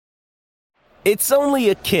It's only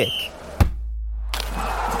a kick,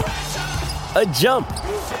 a jump,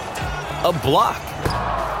 a block.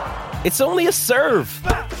 It's only a serve.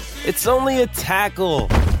 It's only a tackle,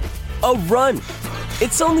 a run.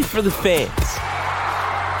 It's only for the fans.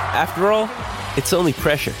 After all, it's only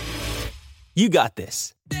pressure. You got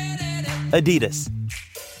this. Adidas.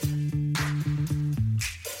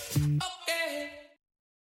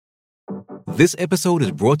 This episode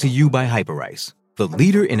is brought to you by Hyperice, the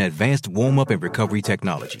leader in advanced warm-up and recovery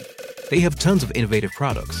technology. They have tons of innovative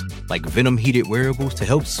products, like Venom-heated wearables to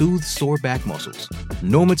help soothe sore back muscles,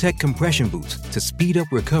 Normatec compression boots to speed up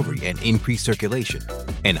recovery and increase circulation,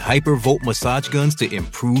 and Hypervolt massage guns to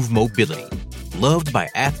improve mobility. Loved by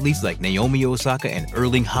athletes like Naomi Osaka and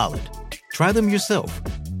Erling Haaland. Try them yourself.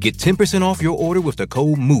 Get 10% off your order with the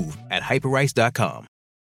code MOVE at Hyperice.com.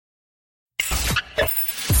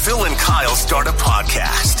 Phil and Kyle start a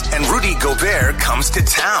podcast, and Rudy Gobert comes to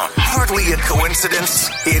town. Hardly a coincidence.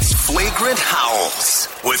 It's Flagrant Howls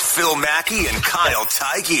with Phil Mackey and Kyle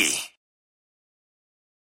Teige.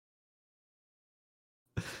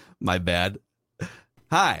 My bad.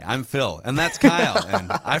 Hi, I'm Phil, and that's Kyle,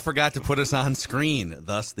 and I forgot to put us on screen,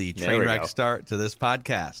 thus the train wreck start to this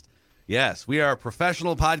podcast. Yes, we are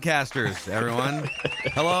professional podcasters, everyone.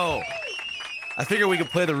 Hello. I figure we could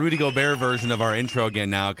play the Rudy Gobert version of our intro again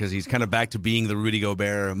now because he's kind of back to being the Rudy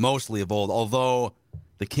Gobert mostly of old. Although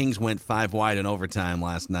the Kings went 5 wide in overtime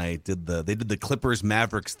last night, they did the Clippers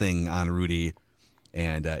Mavericks thing on Rudy,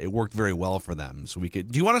 and it worked very well for them. So we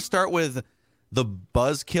could. Do you want to start with the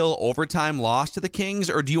buzzkill overtime loss to the Kings,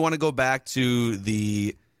 or do you want to go back to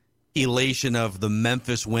the elation of the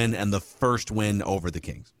Memphis win and the first win over the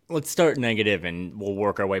Kings? Let's start negative, and we'll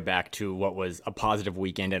work our way back to what was a positive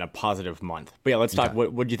weekend and a positive month. But yeah, let's talk. Okay.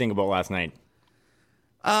 What did you think about last night?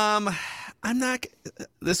 I'm not.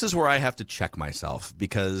 This is where I have to check myself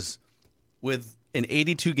because with an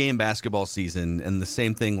 82-game basketball season and the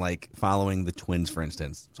same thing like following the Twins, for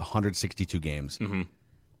instance, it's 162 games. Mm-hmm.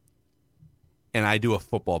 And I do a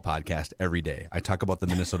football podcast every day. I talk about the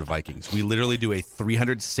Minnesota Vikings. We literally do a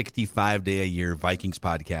 365-day-a-year Vikings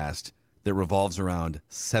podcast that revolves around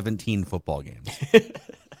 17 football games.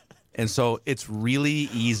 And so it's really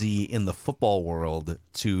easy in the football world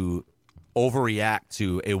to overreact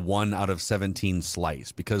to a 1 out of 17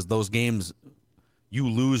 slice because those games, you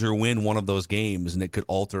lose or win one of those games, and it could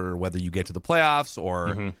alter whether you get to the playoffs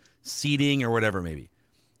or seeding or whatever it may be.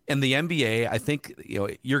 In the NBA, I think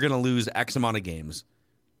you're going to lose X amount of games.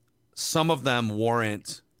 Some of them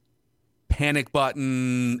warrant panic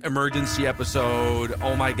button, emergency episode,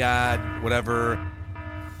 oh my God, whatever.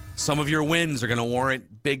 Some of your wins are going to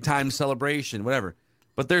warrant big time celebration, whatever.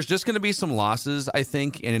 But there's just going to be some losses, I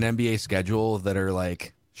think, in an NBA schedule that are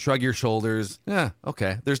like, shrug your shoulders. Yeah,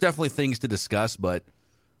 okay. There's definitely things to discuss, but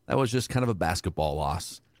that was just kind of a basketball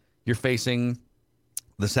loss. You're facing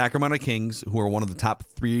the Sacramento Kings, who are one of the top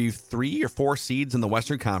three or four seeds in the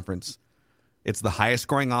Western Conference. It's the highest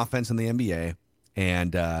scoring offense in the NBA.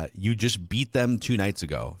 And you just beat them 2 nights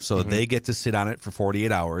ago. So they get to sit on it for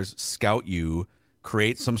 48 hours, scout you,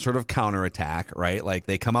 create some sort of counterattack, right? Like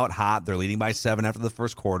they come out hot. They're leading by 7 after the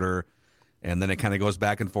first quarter. And then it kind of goes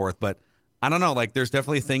back and forth. But I don't know. Like there's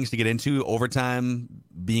definitely things to get into, overtime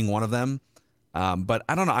being one of them. But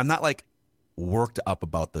I don't know. I'm not like worked up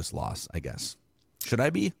about this loss, I guess. Should I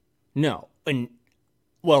be? No.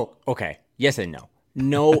 Well, okay. Yes and no.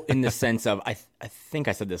 No, in the sense of, I think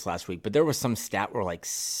I said this last week, but there was some stat where like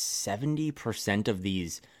 70% of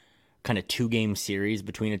these kind of 2-game series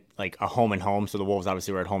between like a home and home, so the Wolves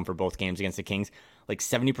obviously were at home for both games against the Kings, like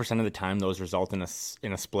 70% of the time those result in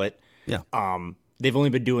a split. Yeah. They've only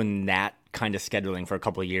been doing that kind of scheduling for a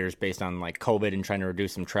couple of years based on like COVID and trying to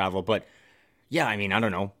reduce some travel. But yeah, I mean, I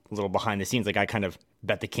don't know, a little behind the scenes, like I kind of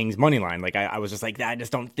bet the Kings money line. Like I was just like, I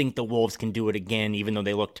just don't think the Wolves can do it again, even though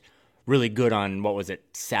they looked really good on, what was it,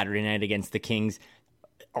 Saturday night against the Kings,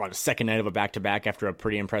 on the second night of a back-to-back after a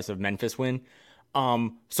pretty impressive Memphis win.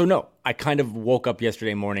 So no, I kind of woke up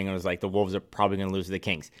yesterday morning and was like, the Wolves are probably going to lose to the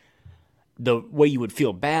Kings. The way you would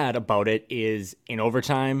feel bad about it is in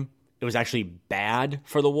overtime, it was actually bad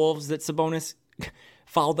for the Wolves that Sabonis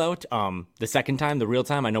fouled out. The second time, the real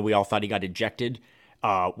time, I know we all thought he got ejected,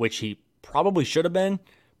 which he probably should have been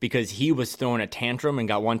because he was throwing a tantrum and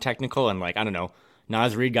got one technical and like, I don't know,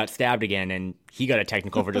 Naz Reid got stabbed again, and he got a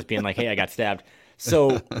technical for just being like, hey, I got stabbed.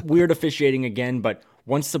 So weird officiating again, but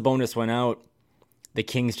once Sabonis went out, the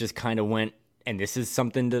Kings just kind of went, and this is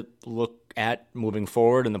something to look at moving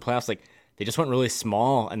forward in the playoffs, like they just went really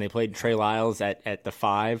small, and they played Trey Lyles at the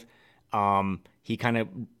 5. He kind of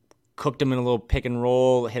cooked him in a little pick and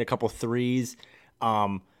roll, hit a couple threes.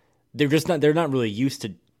 They're not really used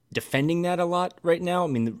to defending that a lot right now. I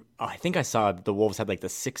mean, I think I saw the Wolves had like the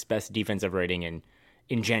 6th best defensive rating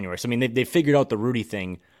in January. So, I mean, they figured out the Rudy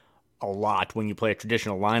thing a lot when you play a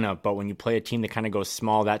traditional lineup, but when you play a team that kind of goes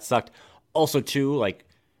small, that sucked. Also, too, like,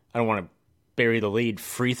 I don't want to bury the lead,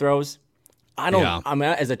 free throws. I'm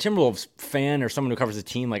as a Timberwolves fan or someone who covers the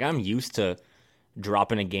team, like, I'm used to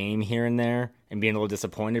dropping a game here and there and being a little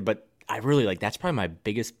disappointed, but I really like that's probably my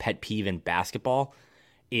biggest pet peeve in basketball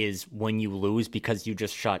is when you lose because you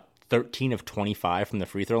just shot 13 of 25 from the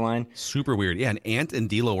free throw line. Super weird. Yeah, and Ant and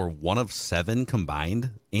D'Lo were 1 of 7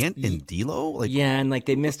 combined. Ant and D'Lo? Like, yeah, and like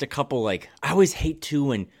they missed a couple. Like I always hate to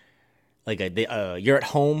when like you're at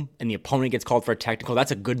home and the opponent gets called for a technical.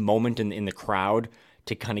 That's a good moment in the crowd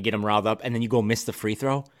to kind of get them riled up, and then you go miss the free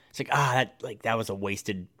throw. It's like that was a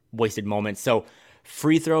wasted moment. So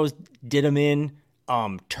free throws did them in.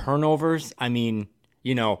 Turnovers. I mean,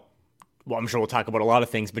 well, I'm sure we'll talk about a lot of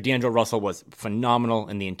things, but D'Angelo Russell was phenomenal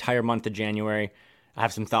in the entire month of January. I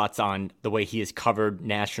have some thoughts on the way he is covered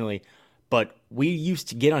nationally, but we used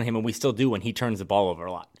to get on him, and we still do when he turns the ball over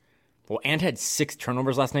a lot. Well, Ant had 6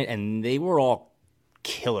 turnovers last night, and they were all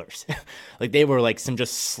killers. Like they were like some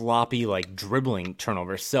just sloppy, like dribbling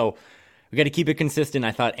turnovers. So we got to keep it consistent.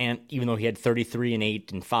 I thought Ant, even though he had 33 and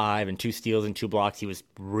 8 and 5 and 2 steals and 2 blocks, he was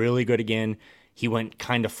really good again. He went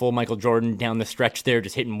kind of full Michael Jordan down the stretch there,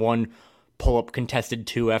 just hitting one pull-up contested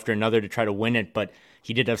 2 after another to try to win it, but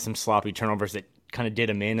he did have some sloppy turnovers that kind of did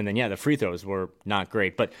him in, and then, the free throws were not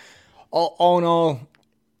great. But all in all,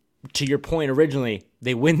 to your point originally,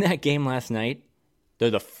 they win that game last night. They're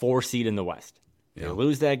the 4 seed in the West. They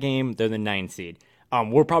lose that game, they're the 9 seed.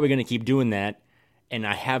 We're probably going to keep doing that, and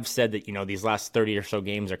I have said that, these last 30 or so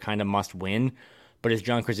games are kind of must win, but as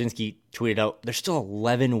John Krasinski tweeted out, there's still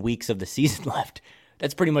 11 weeks of the season left.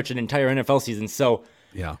 That's pretty much an entire NFL season, so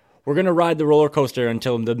we're going to ride the roller coaster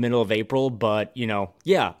until the middle of April, but,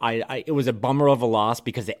 it was a bummer of a loss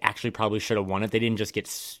because they actually probably should have won it. They didn't just get,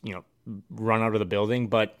 run out of the building,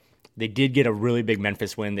 but they did get a really big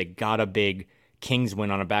Memphis win. They got a big Kings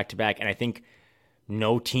win on a back-to-back, and I think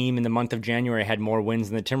no team in the month of January had more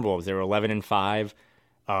wins than the Timberwolves. They were 11-5.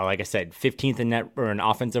 Like I said, 15th in net or an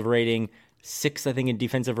offensive rating, 6th, I think, in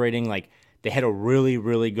defensive rating. Like, they had a really,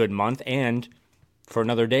 really good month, and for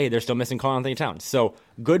another day, they're still missing Karl-Anthony Towns. So,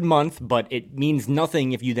 good month, but it means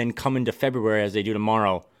nothing if you then come into February, as they do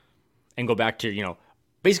tomorrow, and go back to,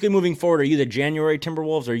 basically moving forward, are you the January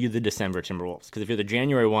Timberwolves or are you the December Timberwolves? Because if you're the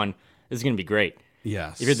January one, this is going to be great.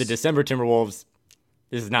 Yes. If you're the December Timberwolves,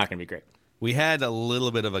 this is not going to be great. We had a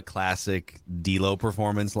little bit of a classic D'Lo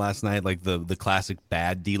performance last night, like the classic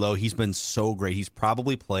bad D'Lo. He's been so great. He's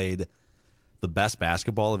probably played the best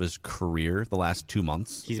basketball of his career the last 2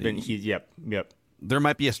 months. Yep. There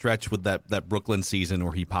might be a stretch with that Brooklyn season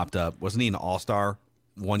where he popped up. Wasn't he an all-star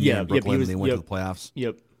one year in Brooklyn and they went to the playoffs?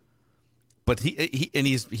 Yep. But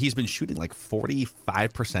he's been shooting like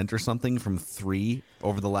 45% or something from 3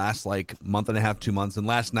 over the last like month and a half, 2 months. And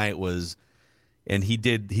last night was, and he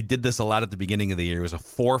did this a lot at the beginning of the year. It was a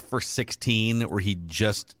 4 for 16 where he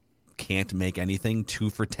just can't make anything. 2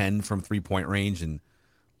 for 10 from 3-point range and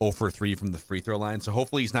 0 for 3 from the free throw line. So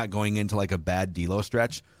hopefully he's not going into like a bad D'Lo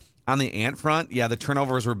stretch. On the Ant front, the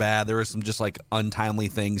turnovers were bad. There were some just like untimely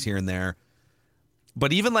things here and there.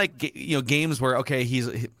 But even like games where he's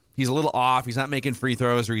a little off, he's not making free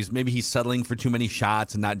throws, or he's settling for too many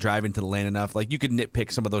shots and not driving to the lane enough. Like you could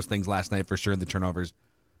nitpick some of those things last night for sure. The turnovers.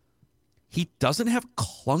 He doesn't have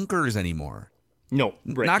clunkers anymore. No,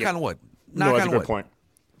 right, knock on wood. That's a good point.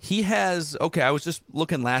 He has I was just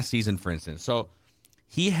looking last season, for instance. So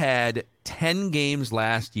he had 10 games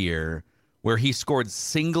last year where he scored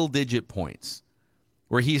single-digit points,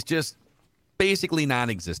 where he's just basically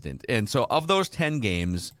non-existent. And so of those 10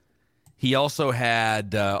 games, he also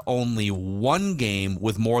had only 1 game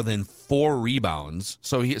with more than 4 rebounds.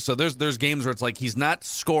 So there's games where it's like he's not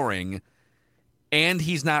scoring and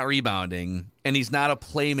he's not rebounding and he's not a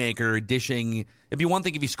playmaker dishing. It'd be one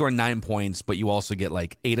thing if you score 9 points, but you also get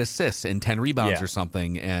like 8 assists and 10 rebounds or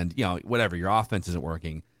something, and whatever, your offense isn't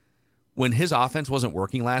working. When his offense wasn't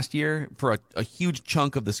working last year for a huge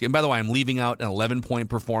chunk of this game, by the way, I'm leaving out an 11-point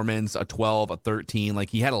performance, a 12, a 13. Like,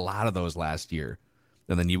 he had a lot of those last year.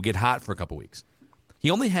 And then you get hot for a couple weeks.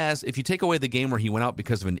 He only has, if you take away the game where he went out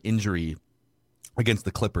because of an injury against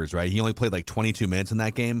the Clippers, right? He only played like 22 minutes in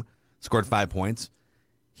that game, scored 5 points.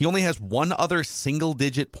 He only has one other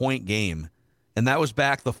single-digit point game, and that was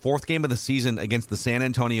back the 4th game of the season against the San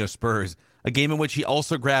Antonio Spurs, a game in which he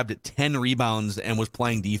also grabbed 10 rebounds and was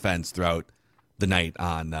playing defense throughout the night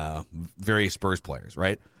on various Spurs players,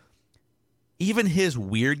 right? Even his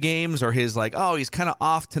weird games or his like, he's kind of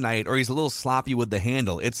off tonight or he's a little sloppy with the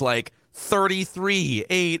handle, it's like 33,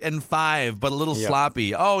 8 and 5, but a little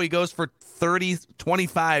sloppy. Oh, he goes for 30,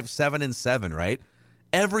 25, 7 and 7, right?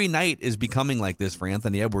 Every night is becoming like this for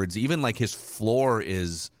Anthony Edwards. Even like his floor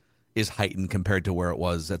is heightened compared to where it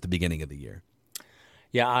was at the beginning of the year.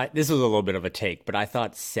 Yeah, this was a little bit of a take, but I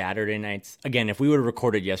thought Saturday nights, again, if we would have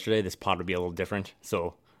recorded yesterday, this pod would be a little different.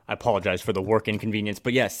 So I apologize for the work inconvenience.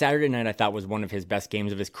 But yeah, Saturday night I thought was one of his best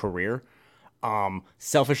games of his career.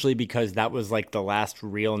 Selfishly, because that was like the last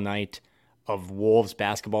real night of Wolves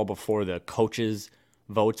basketball before the coaches'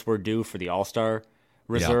 votes were due for the All-Star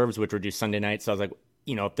reserves, which were due Sunday night. So I was like,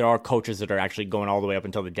 if there are coaches that are actually going all the way up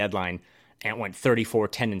until the deadline, and went 34,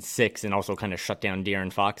 10, and 6, and also kind of shut down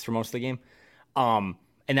De'Aaron Fox for most of the game.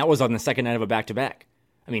 And that was on the second night of a back-to-back.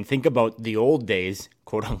 I mean, think about the old days,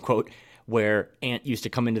 quote unquote, where Ant used to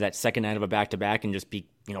come into that second night of a back-to-back and just be,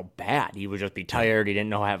 bad. He would just be tired. He didn't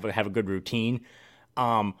know how to have a good routine.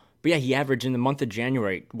 But yeah, he averaged in the month of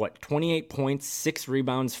January, 28 points, 6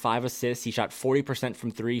 rebounds, 5 assists. He shot 40%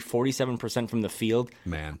 from 3, 47% from the field.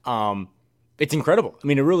 Man. It's incredible. I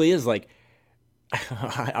mean, it really is like,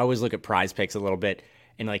 I always look at Prize Picks a little bit,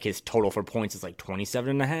 and like his total for points is like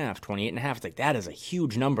 27.5, 28.5. It's like, that is a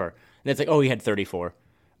huge number. And it's like, oh, he had 34.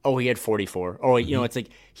 Oh, he had 44. Oh, it's like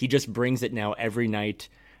he just brings it now every night.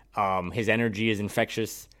 His energy is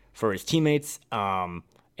infectious for his teammates.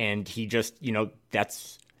 And he just,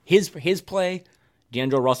 that's his play,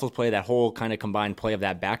 D'Angelo Russell's play, that whole kind of combined play of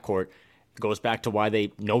that backcourt goes back to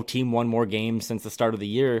why no team won more games since the start of the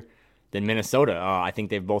year than Minnesota. I think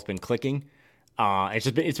they've both been clicking.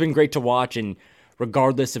 It's been great to watch, and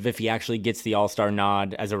regardless of if he actually gets the All-Star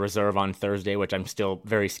nod as a reserve on Thursday, which I'm still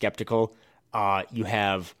very skeptical, you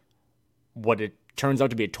have what it turns out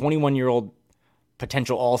to be a 21-year-old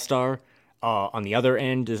potential All-Star. On the other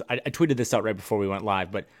end, I tweeted this out right before we went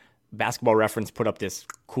live, but Basketball Reference put up this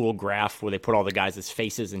cool graph where they put all the guys'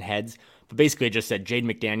 faces and heads, but basically it just said Jaden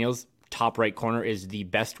McDaniels, top right corner, is the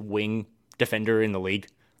best wing defender in the league.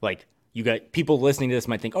 Like, you got people listening to this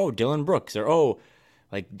might think, oh, Dylan Brooks, or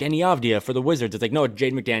like Denny Avdia for the Wizards. It's like, no,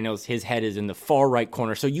 Jaden McDaniels, his head is in the far right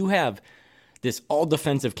corner. So you have this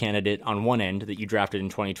all-defensive candidate on one end that you drafted in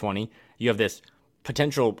 2020. You have this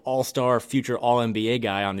potential all-star, future all-NBA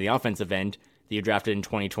guy on the offensive end that you drafted in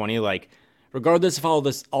 2020. Like, regardless of all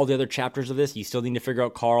the other chapters of this, you still need to figure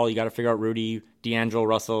out Carl. You got to figure out Rudy, D'Angelo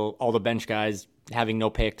Russell, all the bench guys having no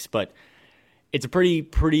picks. But it's a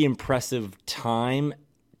pretty impressive time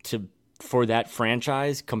for that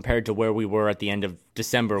franchise compared to where we were at the end of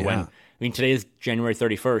December when, today is January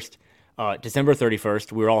 31st. December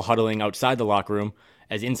 31st, we were all huddling outside the locker room,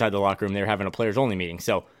 as inside the locker room they were having a players-only meeting.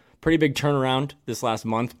 So pretty big turnaround this last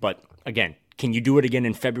month. But again, can you do it again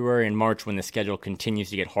in February and March when the schedule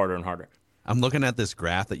continues to get harder and harder? I'm looking at this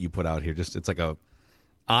graph that you put out here. It's like a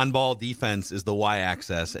on-ball defense is the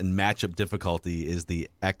y-axis and matchup difficulty is the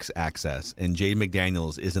x-axis. And Jaden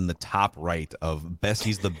McDaniels is in the top right of best.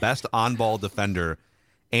 He's the best on-ball defender,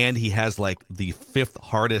 and he has like the 5th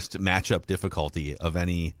hardest matchup difficulty of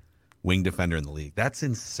any wing defender in the league. That's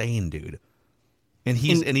insane, dude. And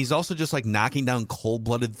he's also just like knocking down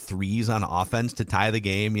cold-blooded threes on offense to tie the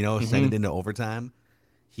game, send it into overtime.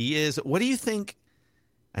 He is. What do you think?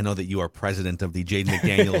 I know that you are president of the Jaden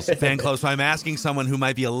McDaniels fan club, so I'm asking someone who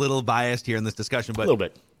might be a little biased here in this discussion, but a little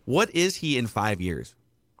bit. What is he in 5 years?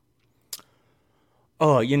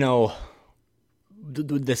 Oh,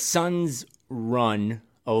 the Suns' run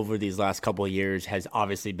over these last couple of years has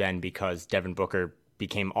obviously been because Devin Booker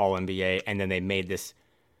became All-NBA, and then they made this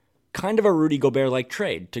kind of a Rudy Gobert-like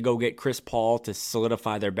trade to go get Chris Paul to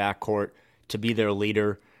solidify their backcourt, to be their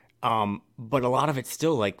leader. But a lot of it's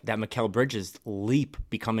still like that Mikal Bridges leap,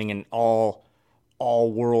 becoming an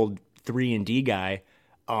all-world 3-and-D guy.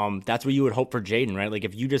 That's what you would hope for Jaden, right? Like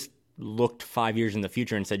if you just looked 5 years in the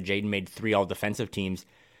future and said Jaden made 3 all-defensive teams,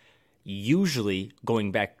 usually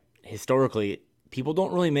going back historically, people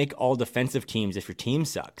don't really make all-defensive teams if your team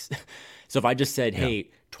sucks. So if I just said,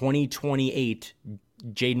 hey, 2028,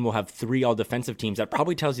 Jaden will have 3 all-defensive teams, that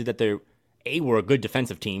probably tells you that we're a good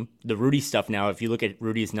defensive team. The Rudy stuff now, if you look at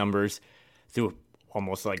Rudy's numbers through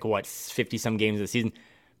almost 50-some games of the season,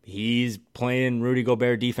 he's playing Rudy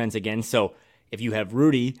Gobert defense again. So if you have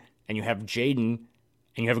Rudy and you have Jaden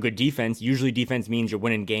and you have a good defense, usually defense means you're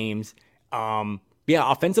winning games.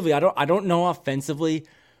 Offensively, I don't know offensively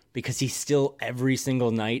because he's still every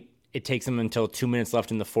single night. It takes him until 2 minutes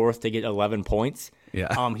left in the fourth to get 11 points.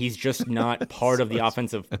 Yeah. He's just not part of the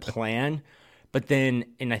offensive plan. But then,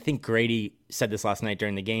 and I think Grady said this last night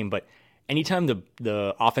during the game, but anytime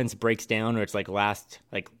the offense breaks down or it's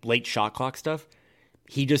late shot clock stuff,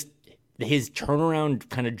 his turnaround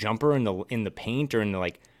kind of jumper in the paint or in the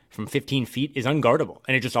from 15 feet is unguardable,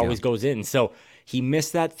 and it just always goes in. So he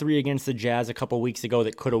missed that 3 against the Jazz a couple weeks ago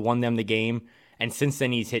that could have won them the game, and since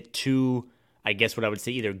then he's hit 2, I guess what I would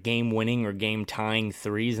say, either game-winning or game-tying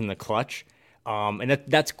threes in the clutch. And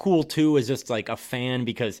that's cool, too, as just like a fan,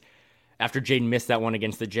 because after Jaden missed that one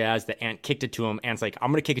against the Jazz, the Ant kicked it to him. Ant's like,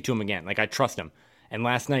 I'm going to kick it to him again. Like, I trust him. And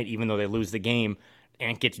last night, even though they lose the game,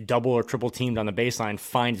 Ant gets double or triple teamed on the baseline,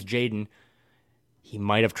 finds Jaden. He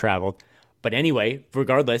might have traveled. But anyway,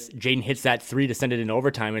 regardless, Jaden hits that 3 to send it in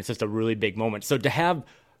overtime, and it's just a really big moment. So to have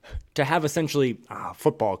essentially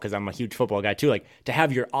football, because I'm a huge football guy too, like to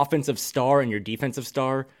have your offensive star and your defensive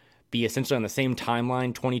star be essentially on the same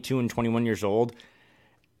timeline, 22 and 21 years old,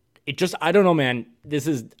 it just, I don't know, man.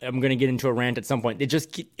 I'm going to get into a rant at some point.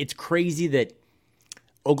 It's crazy that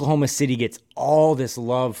Oklahoma City gets all this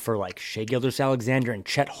love for like Shai Gilgeous-Alexander and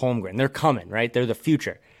Chet Holmgren. They're coming, right? They're the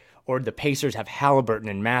future. Or the Pacers have Halliburton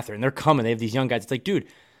and Mather, and they're coming. They have these young guys. It's like, dude,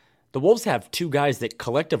 the Wolves have 2 guys that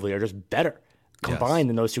collectively are just better combined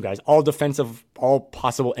than those 2 guys. All defensive, all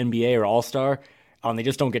possible NBA or All-Star. They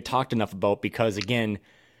just don't get talked enough about because, again,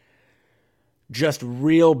 just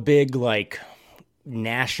real big, like,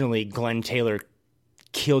 nationally, Glenn Taylor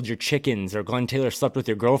killed your chickens or Glenn Taylor slept with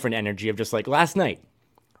your girlfriend energy of just like, last night,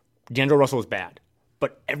 D'Angelo Russell was bad.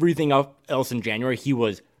 But everything else in January, he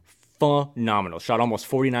was phenomenal. Shot almost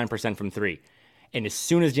 49% from 3. And as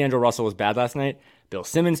soon as D'Angelo Russell was bad last night, Bill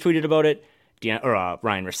Simmons tweeted about it,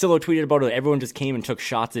 Ryan Russillo tweeted about it. Everyone just came and took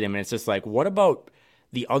shots at him. And it's just like, what about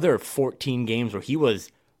the other 14 games where he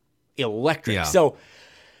was electric? Yeah. So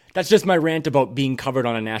that's just my rant about being covered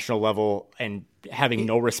on a national level and having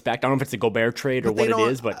no respect. I don't know if it's a Gobert trade or what it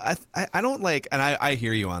is, but I don't like, and I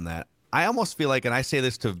hear you on that. I almost feel like, and I say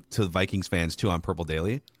this to Vikings fans too on Purple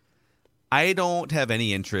Daily, I don't have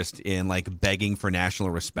any interest in like begging for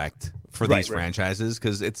national respect for these franchises,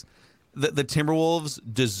 because it's the Timberwolves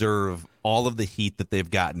deserve all of the heat that they've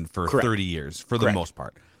gotten for 30 years for the most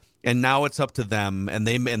part. And now it's up to them, and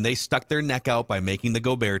they stuck their neck out by making the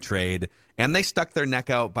Gobert trade, and they stuck their neck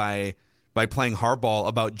out by playing hardball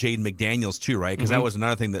about Jaden McDaniels too, right? Because that was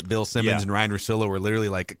another thing that Bill Simmons and Ryan Russillo were literally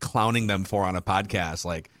like clowning them for on a podcast.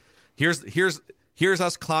 Like, here's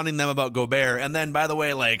us clowning them about Gobert, and then by the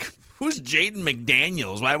way, like, who's Jaden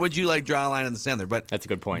McDaniels? Why would you like draw a line in the sand there? But that's a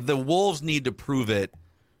good point. The Wolves need to prove it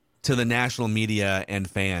to the national media and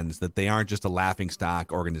fans that they aren't just a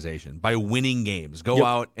laughingstock organization by winning games. Go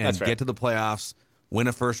out and get to the playoffs, win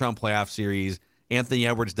a first-round playoff series. Anthony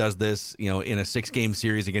Edwards does this, in a 6-game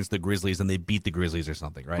series against the Grizzlies, and they beat the Grizzlies or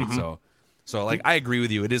something, right? Mm-hmm. So like, I agree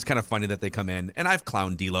with you. It is kind of funny that they come in, and I've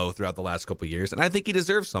clowned D'Lo throughout the last couple of years, and I think he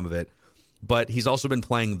deserves some of it. But he's also been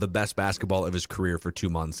playing the best basketball of his career for 2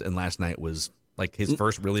 months, and last night was like his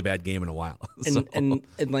first really bad game in a while. And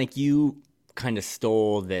like, you kind of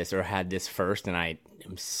stole this or had this first, and I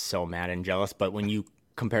am so mad and jealous. But when you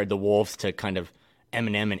compared the Wolves to kind of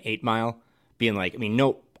Eminem and 8 Mile, being like, I mean,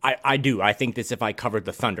 no, I do. I think this if I covered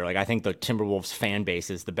the Thunder. Like, I think the Timberwolves fan base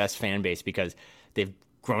is the best fan base because they've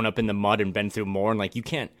grown up in the mud and been through more. And like, you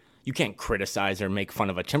can't criticize or make fun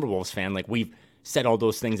of a Timberwolves fan. Like, we've said all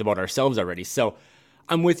those things about ourselves already. So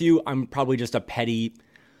I'm with you. I'm probably just a petty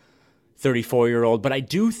 34-year-old. But I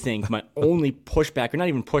do think my only pushback, or not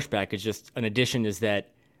even pushback, is just an addition, is that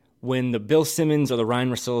when the Bill Simmons or the Ryan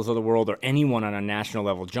Russillos of the world or anyone on a national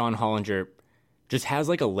level, John Hollinger, just has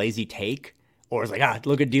like a lazy take or is like,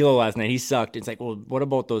 look at D'Lo last night, he sucked. It's like, well, what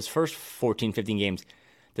about those first 14, 15 games?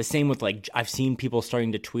 The same with, like, I've seen people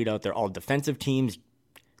starting to tweet out they're all defensive teams.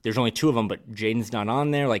 There's only 2 of them, but Jaden's not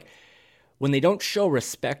on there. Like, when they don't show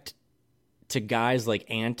respect to guys like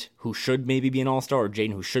Ant, who should maybe be an all-star, or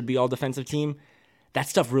Jaden, who should be all-defensive team, that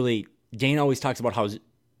stuff really, Dane always talks about how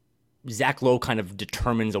Zach Lowe kind of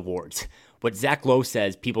determines awards. What Zach Lowe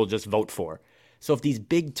says, people just vote for. So if these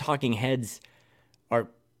big talking heads are,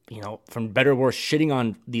 from better or worse, shitting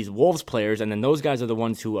on these Wolves players, and then those guys are the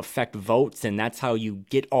ones who affect votes, and that's how you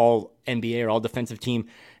get all NBA or all defensive team,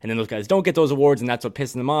 and then those guys don't get those awards, and that's what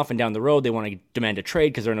pisses them off, and down the road they want to demand a trade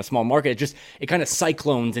because they're in a small market. It kind of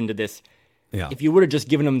cyclones into this. Yeah. If you would have just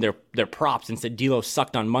given them their props and said D'Lo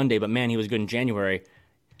sucked on Monday, but man, he was good in January,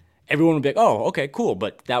 everyone would be like, oh, okay, cool,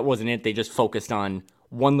 but that wasn't it. They just focused on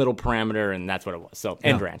one little parameter, and that's what it was. So,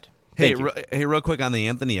 end rant. Hey, real quick on the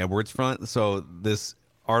Anthony Edwards front. So this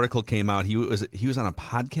article came out. He was on a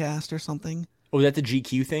podcast or something. Oh, that's the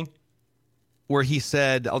GQ thing? Where he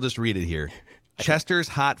said, I'll just read it here. Chester's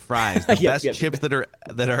hot fries, the best chips that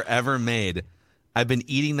are ever made. I've been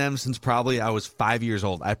eating them since probably I was 5 years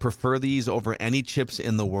old. I prefer these over any chips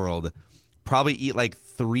in the world. Probably eat like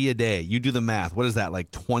 3 a day. You do the math. What is that,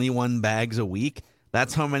 like 21 bags a week?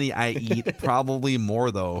 That's how many I eat. Probably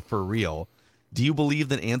more, though, for real. Do you believe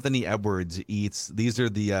that Anthony Edwards eats? These are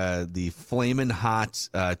the flamin' hot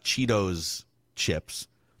Cheetos chips.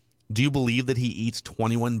 Do you believe that he eats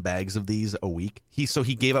 21 bags of these a week? He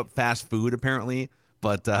gave up fast food apparently,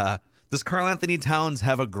 but does Karl Anthony Towns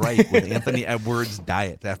have a gripe with Anthony Edwards'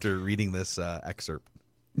 diet after reading this excerpt?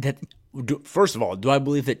 First of all, do I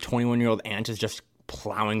believe that 21-year-old Ant is just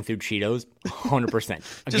plowing through Cheetos? 100%.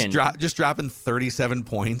 Again, just dropping 37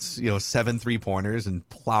 points, 7 3-pointers, and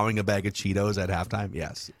plowing a bag of Cheetos at halftime.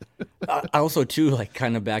 Yes. I also too, like,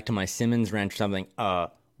 kind of back to my Simmons rant or something.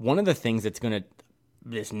 One of the things that's gonna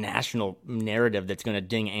this national narrative that's gonna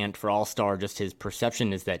ding Ant for All-Star, just his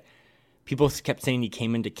perception, is that people kept saying he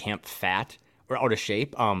came into camp fat or out of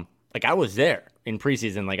shape. Like, I was there in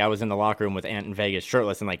preseason. Like, I was in the locker room with Ant in Vegas,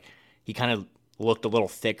 shirtless, and like he kind of looked a little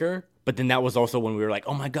thicker. But then that was also when we were like,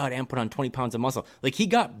 oh my God, Ant put on 20 pounds of muscle. Like, he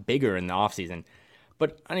got bigger in the offseason.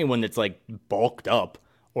 But anyone that's like bulked up,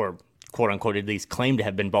 or quote unquote at least claimed to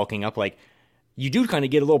have been bulking up, like, you do kind of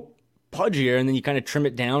get a little pudgier and then you kind of trim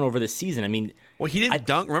it down over the season. I mean, well, he didn't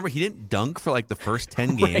dunk. Remember, he didn't dunk for like the first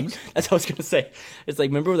 10 games. Right? That's what I was gonna say. It's like,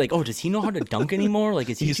 remember, like, oh, does he know how to dunk anymore? Like,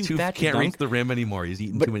 is he too fat to can't dunk? reach the rim anymore. He's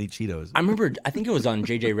eating too many Cheetos. I remember, I think it was on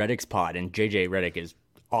JJ Redick's pod, and JJ Redick is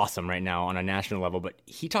awesome right now on a national level, but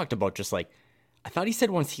he talked about just like, I thought he said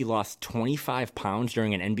once he lost 25 pounds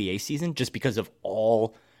during an NBA season just because of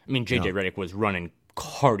all, I mean, JJ Redick was running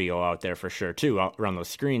cardio out there for sure too, out around those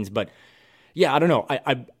screens. But yeah, I don't know.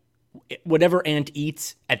 I whatever Ant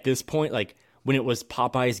eats at this point, like when it was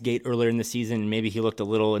Popeye's gate earlier in the season, maybe he looked a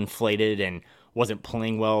little inflated and wasn't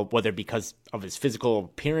playing well, whether because of his physical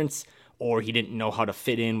appearance or he didn't know how to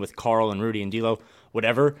fit in with Carl and Rudy and D'Lo,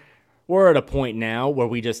 whatever. We're at a point now where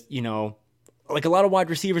we just, like a lot of wide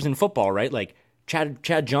receivers in football, right? Like Chad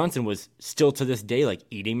Johnson was still to this day like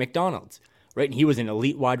eating McDonald's, right? And he was an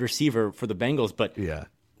elite wide receiver for the Bengals. But yeah,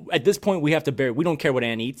 at this point, we don't care what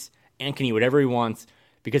Ant eats. Ant can eat whatever he wants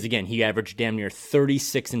because, again, he averaged damn near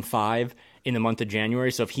 36-5 in the month of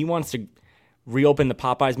January. So if he wants to reopen the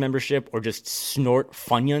Popeyes membership or just snort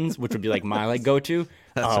Funyuns, which would be like my like go-to,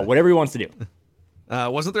 whatever he wants to do.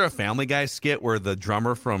 Wasn't there a Family Guy skit where the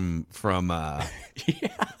drummer from what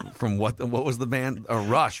was the band?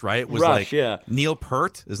 Rush, right? Was Rush, like yeah. Neil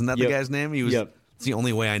Peart, isn't that the guy's name? He was. Yep. It's the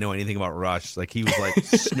only way I know anything about Rush. Like, he was like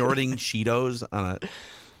snorting Cheetos on a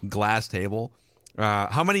glass table.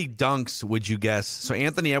 How many dunks would you guess? So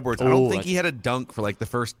Anthony Edwards, I don't think he had a dunk for like the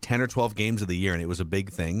first 10 or 12 games of the year, and it was a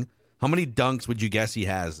big thing. How many dunks would you guess he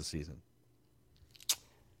has this season?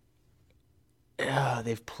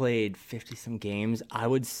 They've played 50-some games. I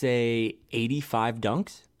would say 85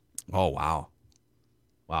 dunks. Oh, wow.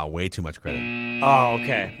 Wow, way too much credit. Oh,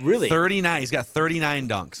 okay. Really? 39. He's got 39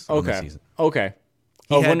 dunks on the season. Okay.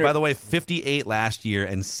 He had, by the way, 58 last year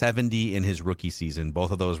and 70 in his rookie season.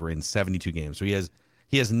 Both of those were in 72 games. So he has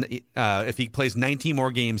if he plays 19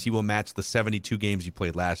 more games, he will match the 72 games he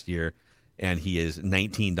played last year, and he is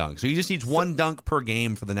 19 dunks. So he just needs one dunk per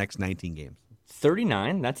game for the next 19 games.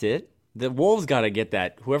 39, that's it. The Wolves got to get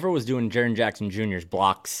that. Whoever was doing Jaren Jackson Jr.'s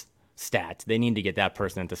blocks stats, they need to get that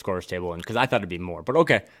person at the scorers table, because I thought it'd be more. But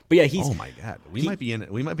okay, but yeah, he's. Oh my God, we might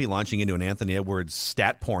be launching into an Anthony Edwards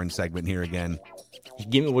stat porn segment here again.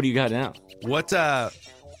 Give me, what do you got now? What?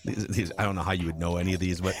 These, I don't know how you would know any of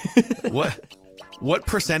these, but what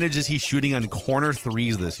percentage is he shooting on corner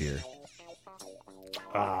threes this year?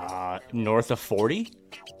 North of 40.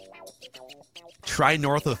 Try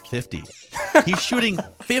north of 50. He's shooting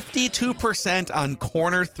 52% on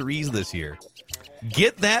corner threes this year.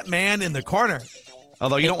 Get that man in the corner.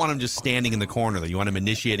 Although you don't want him just standing in the corner, though. You want him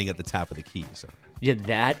initiating at the top of the key. So. Yeah,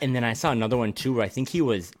 that, and then I saw another one, too, where I think he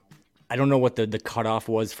was, I don't know what the cutoff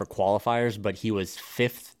was for qualifiers, but he was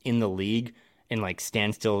 5th in the league in, like,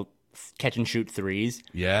 standstill catch-and-shoot threes.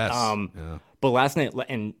 Yes. Yeah. But last night,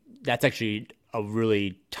 and that's actually a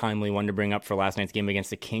really timely one to bring up for last night's game against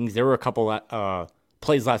the Kings. There were a couple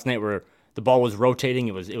plays last night where the ball was rotating.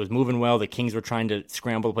 It was moving well. The Kings were trying to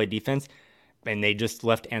scramble to play defense, and they just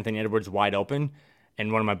left Anthony Edwards wide open.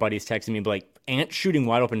 And one of my buddies texted me, like, Ant shooting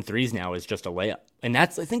wide open threes now is just a layup. And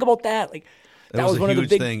think about that. Like, that was one a of the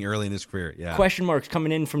huge big thing early in his career. Yeah. Question marks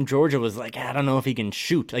coming in from Georgia was like, I don't know if he can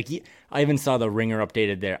shoot. Like, I even saw the Ringer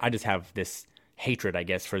updated there. I just have this hatred, I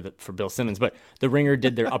guess, for Bill Simmons. But the Ringer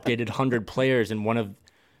did their updated 100 players, and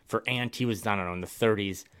for Ant, he was, I don't know, in the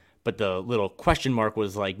 30s. But the little question mark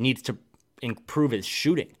was like, needs to improve his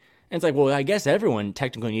shooting. And it's like, well, I guess everyone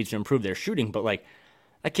technically needs to improve their shooting, but like,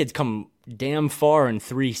 that kid's come damn far in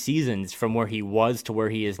 3 seasons from where he was to where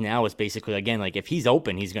he is now. Is basically, again, like, if he's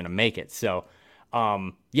open, he's going to make it. So,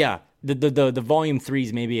 yeah, the volume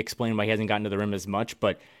threes maybe explain why he hasn't gotten to the rim as much,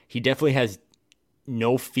 but he definitely has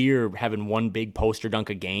no fear having one big poster dunk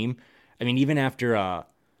a game. I mean, even after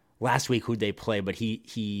last week, who'd they play? But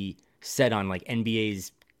he said on like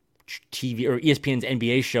NBA's TV or ESPN's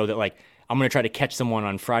NBA show that like, I'm going to try to catch someone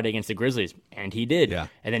on Friday against the Grizzlies. And he did. Yeah.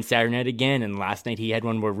 And then Saturday night again. And last night he had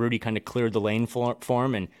one where Rudy kind of cleared the lane for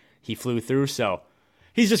him and he flew through. So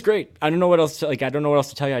he's just great. I don't know what else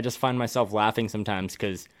to tell you. I just find myself laughing sometimes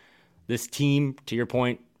because this team, to your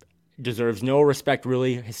point, deserves no respect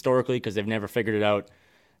really historically because they've never figured it out.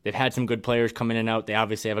 They've had some good players come in and out. They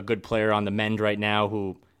obviously have a good player on the mend right now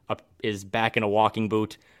who is back in a walking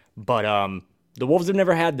boot. But the Wolves have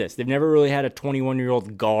never had this. They've never really had a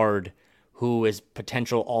 21-year-old guard who is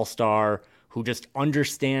potential all-star, who just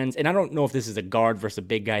understands. And I don't know if this is a guard versus a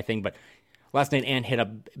big guy thing, but last night Ant hit a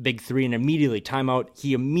big three and immediately, timeout,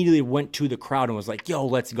 he immediately went to the crowd and was like, yo,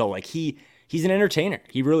 let's go. Like he's an entertainer.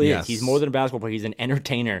 He really is. He's more than a basketball player. He's an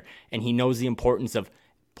entertainer, and he knows the importance of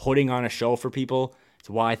putting on a show for people. It's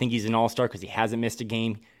why I think he's an all-star because he hasn't missed a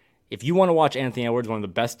game. If you want to watch Anthony Edwards, one of the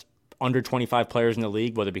best under 25 players in the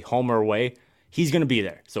league, whether it be home or away, he's going to be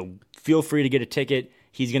there. So feel free to get a ticket.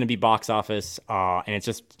 He's going to be box office, and it's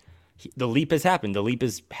just the leap has happened. The leap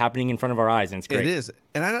is happening in front of our eyes, and it's great. It is,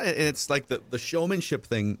 and it's like the showmanship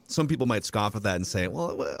thing. Some people might scoff at that and say,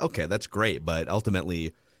 "Well, okay, that's great," but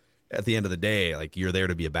ultimately, at the end of the day, like you're there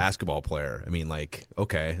to be a basketball player. I mean, like,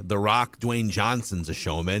 okay, The Rock, Dwayne Johnson's a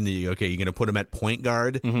showman. You're going to put him at point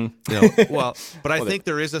guard. Mm-hmm. But I think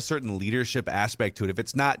there is a certain leadership aspect to it. If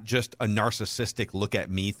it's not just a narcissistic look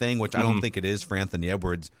at me thing, which I don't think it is for Anthony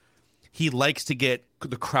Edwards. He likes to get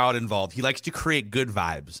the crowd involved. He likes to create good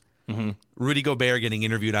vibes. Mm-hmm. Rudy Gobert getting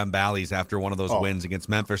interviewed on Bally's after one of those wins against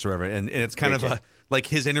Memphis or whatever. And it's kind of like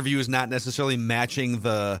his interview is not necessarily matching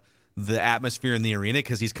the atmosphere in the arena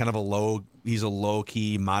because he's kind of a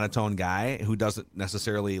low-key monotone guy who doesn't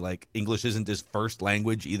necessarily like English isn't his first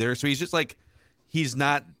language either. So he's just like, he's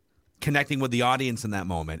not connecting with the audience in that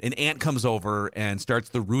moment. And Ant comes over and starts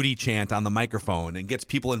the Rudy chant on the microphone and gets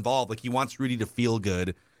people involved. Like he wants Rudy to feel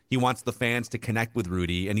good. He wants the fans to connect with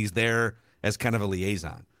Rudy, and he's there as kind of a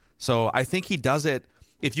liaison. So I think he does it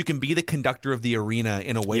if you can be the conductor of the arena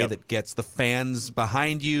in a way that gets the fans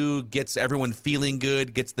behind you, gets everyone feeling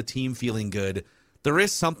good, gets the team feeling good. There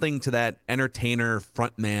is something to that entertainer,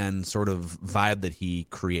 frontman sort of vibe that he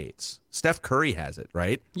creates. Steph Curry has it,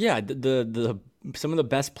 right? Yeah, the some of the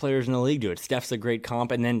best players in the league do it. Steph's a great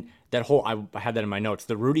comp, and then that whole I had that in my notes.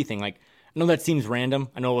 The Rudy thing, like. I know that seems random.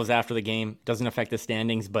 I know it was after the game. Doesn't affect the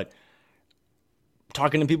standings, but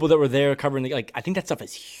talking to people that were there covering I think that stuff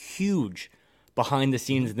is huge behind the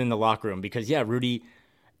scenes in the locker room because Rudy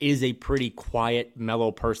is a pretty quiet,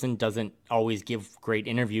 mellow person, doesn't always give great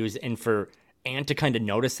interviews, and for Ant to kind of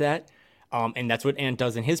notice that, and that's what Ant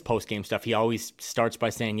does in his post-game stuff. He always starts by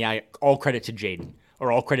saying, all credit to Jaden,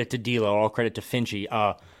 or all credit to D'Lo, or all credit to Finchy.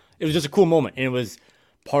 It was just a cool moment, and it was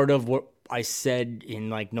part of what I said in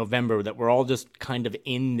like November that we're all just kind of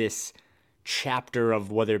in this chapter of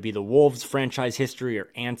whether it be the Wolves franchise history or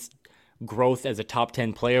Ant's growth as a top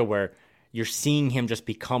 10 player where you're seeing him just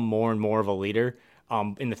become more and more of a leader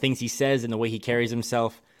in the things he says and the way he carries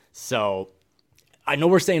himself. So I know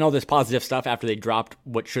we're saying all this positive stuff after they dropped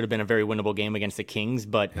what should have been a very winnable game against the Kings,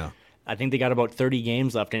 but I think they got about 30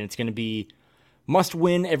 games left and it's going to be must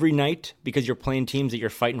win every night because you're playing teams that you're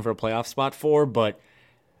fighting for a playoff spot for, but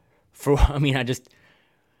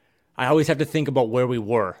I always have to think about where we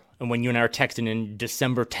were. And when you and I are texting in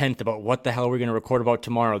December 10th about what the hell we're going to record about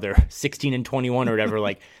tomorrow, they're 16-21 or whatever.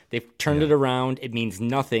 Like they've turned it around. It means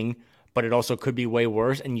nothing, but it also could be way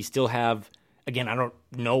worse. And you still have, again, I don't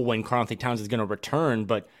know when Karl-Anthony Towns is going to return,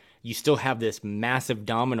 but you still have this massive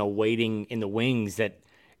domino waiting in the wings that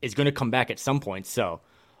is going to come back at some point. So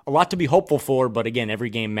a lot to be hopeful for, but again, every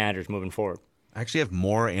game matters moving forward. I actually have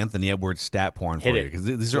more Anthony Edwards stat porn for you because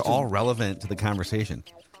these are all relevant to the conversation.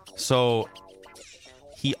 So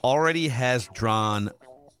he already has drawn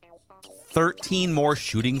 13 more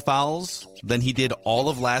shooting fouls than he did all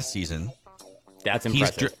of last season. That's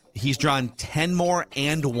impressive. He's drawn 10 more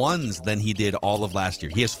and ones than he did all of last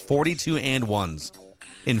year. He has 42 and ones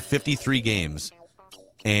in 53 games,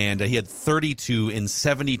 and he had 32 in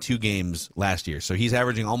 72 games last year. So he's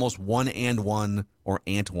averaging almost 1 and 1, or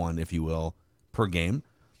ant 1, if you will, per game.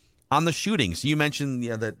 On the shooting, so you mentioned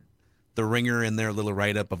that the Ringer in their little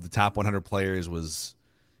write-up of the top 100 players was,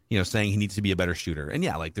 saying he needs to be a better shooter. And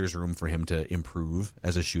there's room for him to improve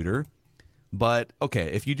as a shooter. But,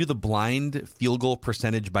 okay, if you do the blind field goal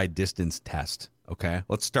percentage by distance test, okay,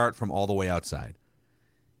 let's start from all the way outside.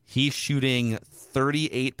 He's shooting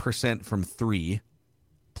 38% from 3.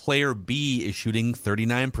 Player B is shooting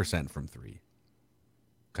 39% from 3.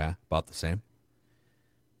 Okay, about the same.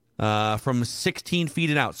 from 16 feet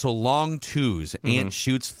and out. So long twos. Ant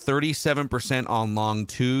shoots 37% on long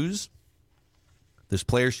twos. This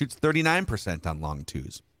player shoots 39% on long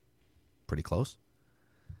twos. Pretty close.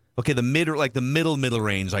 Okay, the middle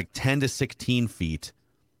range, like 10 to 16 feet.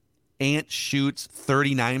 Ant shoots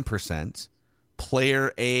 39%.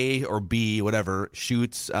 Player A or B, whatever,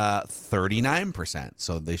 shoots 39%.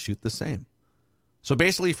 So they shoot the same. So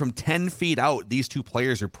basically from 10 feet out, these two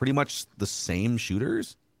players are pretty much the same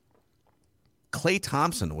shooters. Klay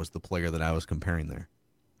Thompson was the player that I was comparing there.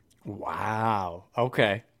 Wow.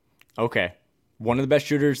 Okay. One of the best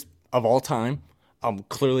shooters of all time.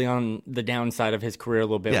 Clearly on the downside of his career a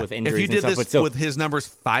little bit with injuries. If you did and stuff, this with his numbers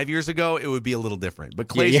 5 years ago, it would be a little different. But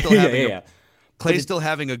Klay's still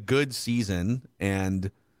having a good season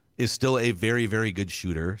and is still a very, very good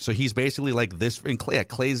shooter. So he's basically like this. And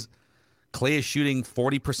Klay is shooting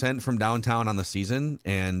 40% from downtown on the season,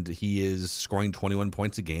 and he is scoring 21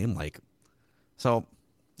 points a game. So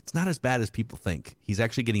it's not as bad as people think. He's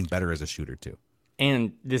actually getting better as a shooter too.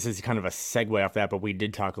 And this is kind of a segue off that, but we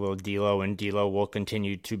did talk a little D'Lo, and D'Lo will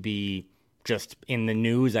continue to be just in the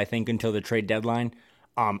news, I think, until the trade deadline.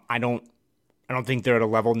 I don't think they're at a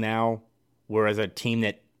level now where, as a team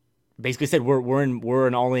that basically said we're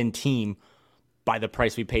an all-in team by the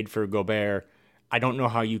price we paid for Gobert. I don't know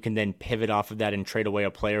how you can then pivot off of that and trade away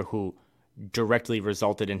a player who directly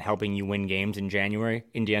resulted in helping you win games in January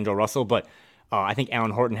in D'Angelo Russell. But I think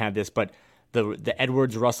Alan Horton had this, but the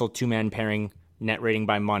Edwards-Russell two-man pairing net rating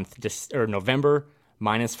by month, November,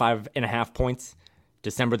 minus 5.5 points.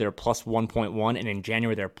 December, they're plus 1.1. And in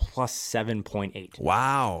January, they're plus 7.8.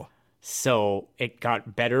 Wow. So it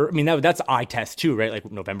got better. I mean, that's eye test too, right?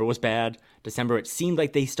 Like November was bad. December, it seemed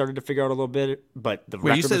like they started to figure out a little bit, but the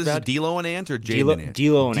record you said was this bad. is D'Lo and Ant or Jaden and Ant?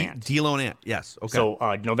 D'Lo and Ant. D'Lo and Ant, yes. Okay.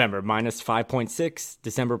 So November, minus 5.6.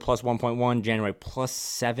 December, plus 1.1. January, plus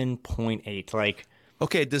 7.8.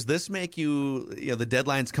 Okay, does this make the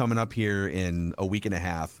deadline's coming up here in a week and a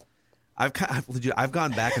half. I've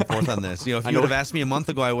gone back and forth on this. If you would have asked me a month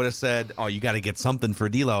ago, I would have said, "Oh, you got to get something for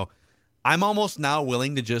D'Lo." I'm almost now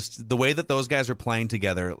willing to just, the way that those guys are playing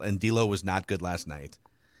together, and D'Lo was not good last night.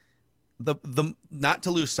 The not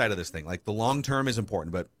to lose sight of this thing. Like, the long term is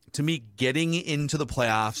important, but to me, getting into the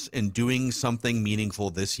playoffs and doing something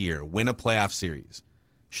meaningful this year, win a playoff series,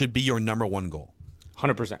 should be your number one goal.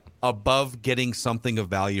 100%. Above getting something of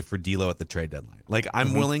value for D'Lo at the trade deadline. Like,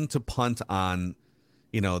 I'm willing to punt on,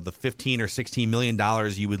 the $15 or $16 million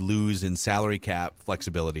you would lose in salary cap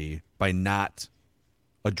flexibility by not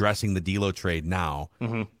addressing the D'Lo trade now.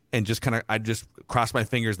 And just I just cross my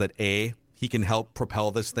fingers that A, he can help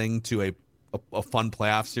propel this thing to a fun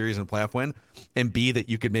playoff series and playoff win, and B, that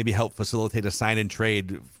you could maybe help facilitate a sign and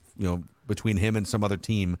trade, between him and some other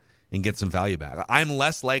team and get some value back. I'm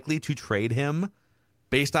less likely to trade him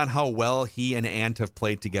based on how well he and Ant have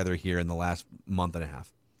played together here in the last month and a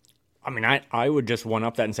half. I mean, I would just one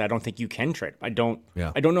up that and say I don't think you can trade. I don't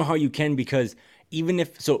know how you can, because even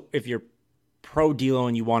if you're pro D'Lo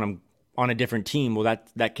and you want him on a different team, well,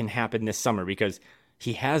 that can happen this summer, because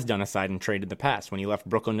he has done a sign and trade in the past when he left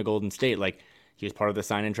Brooklyn to Golden State. Like, he was part of the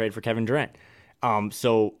sign and trade for Kevin Durant. And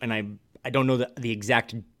I don't know the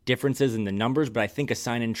exact differences in the numbers, but I think a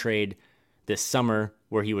sign and trade this summer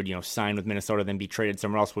where he would, sign with Minnesota, then be traded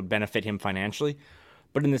somewhere else, would benefit him financially.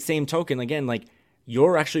 But in the same token, again,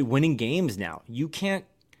 you're actually winning games now.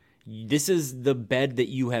 This is the bed that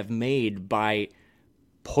you have made by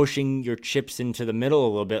pushing your chips into the middle a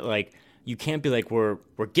little bit. You can't be like, we're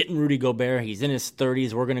getting Rudy Gobert. He's in his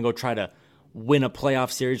 30s. We're going to go try to win a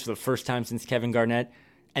playoff series for the first time since Kevin Garnett.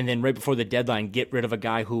 And then right before the deadline, get rid of a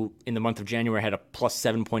guy who in the month of January had a plus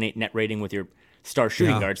 7.8 net rating with your star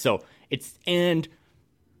shooting guard. So and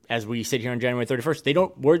as we sit here on January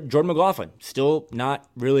 31st, we're Jordan McLaughlin, still not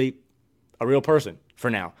really a real person for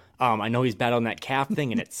now. I know he's battling that calf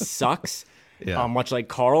thing and it sucks, much like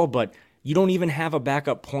Carl, but you don't even have a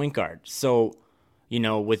backup point guard. So,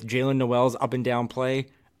 with Jalen Noel's up and down play,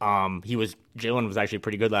 Jalen was actually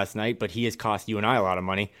pretty good last night, but he has cost you and I a lot of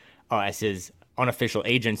money as his unofficial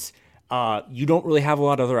agents. You don't really have a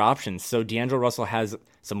lot of other options. So D'Angelo Russell has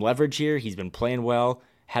some leverage here. He's been playing well,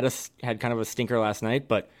 had kind of a stinker last night,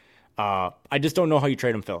 but I just don't know how you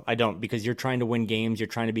trade him, Phil. I don't, because you're trying to win games. You're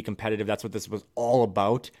trying to be competitive. That's what this was all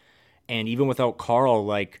about. And even without Carl,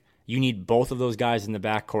 you need both of those guys in the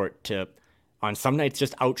backcourt to, on some nights,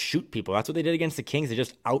 just outshoot people. That's what they did against the Kings. They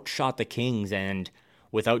just outshot the Kings, and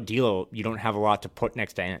without D'Lo, you don't have a lot to put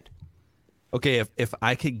next to Ant. Okay, if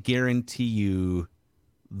I could guarantee you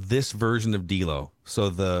this version of D'Lo, so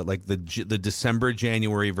the December,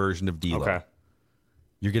 January version of D'Lo,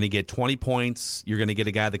 You're going to get 20 points. You're going to get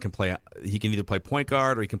a guy that can play. He can either play point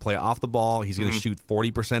guard or he can play off the ball. He's going to shoot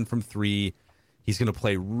 40% from three. He's going to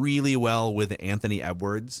play really well with Anthony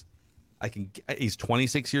Edwards. He's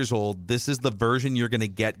 26 years old. This is the version you're going to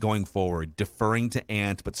get going forward, deferring to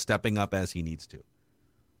Ant, but stepping up as he needs to.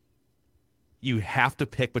 You have to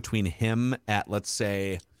pick between him at, let's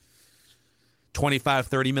say,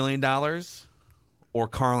 $25-30 million or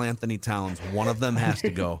Karl Anthony Towns. One of them has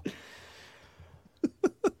to go.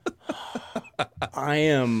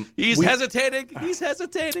 He's hesitating. He's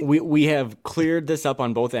hesitating. We have cleared this up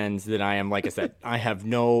on both ends that I am, like I said,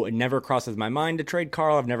 it never crosses my mind to trade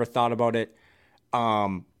Karl. I've never thought about it.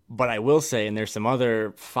 But I will say, and there's some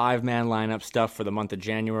other 5-man lineup stuff for the month of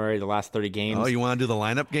January, the last 30 games. Oh, you want to do the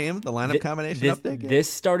lineup game? The lineup combination update game?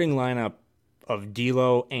 This starting lineup of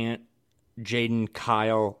D'Lo, Ant, Jaden,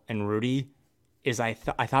 Kyle, and Rudy is I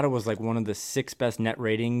thought it was like one of the 6 best net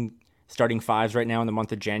rating starting 5s right now in the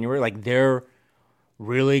month of January. Like, they're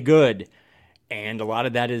really good. And a lot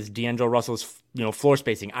of that is D'Angelo Russell's, floor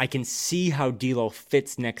spacing. I can see how D'Lo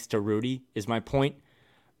fits next to Rudy, is my point.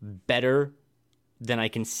 Better than I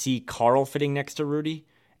can see Karl fitting next to Rudy.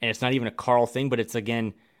 And it's not even a Karl thing, but it's,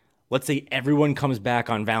 again, let's say everyone comes back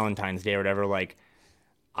on Valentine's Day or whatever. Like,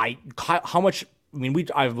 I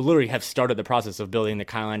literally have started the process of building the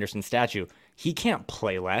Kyle Anderson statue. He can't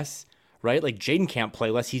play less, right? Like, Jaden can't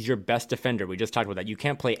play less. He's your best defender. We just talked about that. You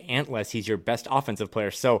can't play Ant less. He's your best offensive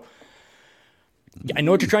player. So I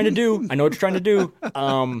know what you're trying to do.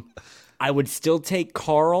 I would still take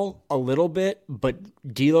Karl a little bit, but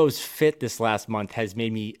D'Lo's fit this last month has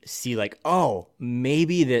made me see, like, oh,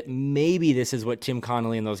 maybe this is what Tim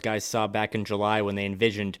Connolly and those guys saw back in July when they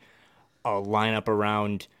envisioned a lineup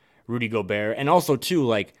around Rudy Gobert. And also, too,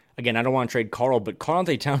 like, again, I don't want to trade Karl, but Karl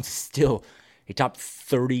Anthony Towns is still a top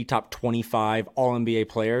 30, top 25 All-NBA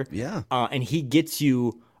player. Yeah. And he gets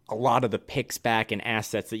you a lot of the picks back and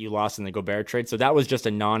assets that you lost in the Gobert trade. So that was just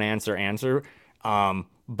a non-answer answer.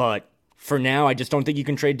 But for now, I just don't think you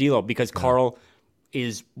can trade D'Lo because Karl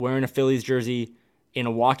is wearing a Phillies jersey in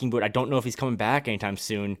a walking boot. I don't know if he's coming back anytime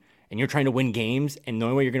soon. And you're trying to win games, and the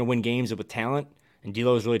only way you're going to win games is with talent. And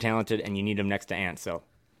D'Lo is really talented, and you need him next to Ant. So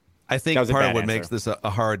I think part of what makes this a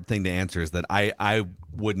hard thing to answer is that I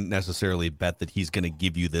wouldn't necessarily bet that he's going to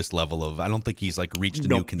give you this level of. I don't think he's like reached a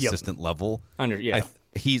new consistent level.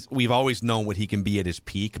 We've always known what he can be at his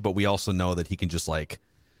peak, but we also know that he can just like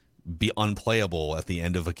be unplayable at the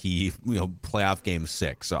end of a key playoff game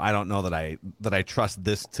 6. So I don't know that I trust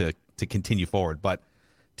this to continue forward. But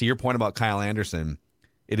to your point about Kyle Anderson,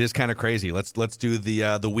 it is kind of crazy. Let's do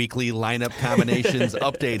the weekly lineup combinations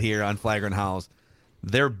update here on Flagrant Howls.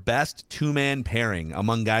 Their best 2-man pairing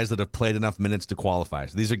among guys that have played enough minutes to qualify.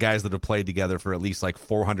 So these are guys that have played together for at least like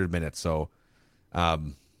 400 minutes. So,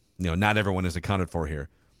 not everyone is accounted for here.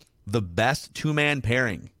 The best 2-man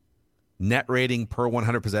pairing, net rating per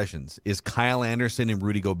 100 possessions, is Kyle Anderson and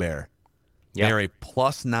Rudy Gobert. Yep. They are a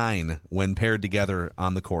 +9 when paired together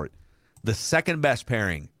on the court. The second best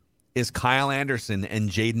pairing is Kyle Anderson and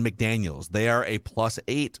Jaden McDaniels. They are a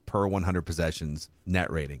 +8 per 100 possessions net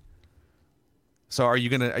rating. So are you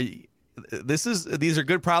going to these are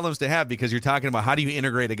good problems to have because you're talking about how do you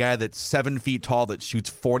integrate a guy that's 7 feet tall that shoots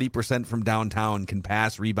 40% from downtown, can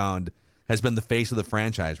pass, rebound, has been the face of the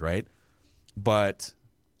franchise, right? But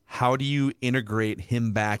how do you integrate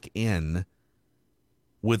him back in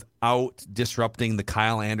without disrupting the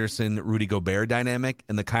Kyle Anderson, Rudy Gobert dynamic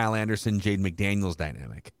and the Kyle Anderson, Jaden McDaniels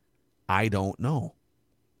dynamic? I don't know.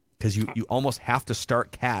 Because you almost have to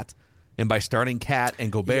start Cat. And by starting Cat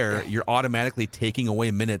and Gobert, you're automatically taking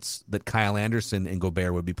away minutes that Kyle Anderson and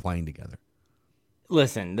Gobert would be playing together.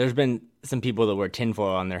 Listen, there's been some people that wear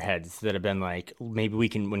tinfoil on their heads that have been like, maybe we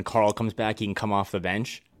can, when Karl comes back, he can come off the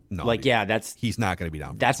bench. No, he's not going to be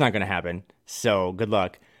down. That's not going to happen. So good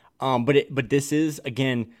luck. But this is,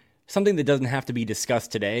 again, something that doesn't have to be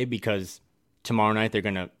discussed today because tomorrow night they're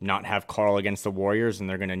going to not have Karl against the Warriors and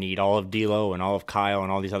they're going to need all of D'Lo and all of Kyle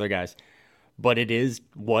and all these other guys. But it is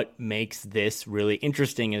what makes this really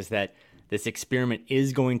interesting is that this experiment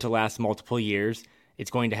is going to last multiple years.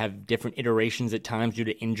 It's going to have different iterations at times due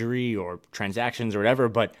to injury or transactions or whatever.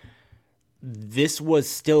 But this was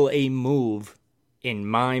still a move, in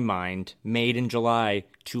my mind, made in July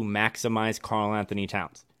to maximize Karl Anthony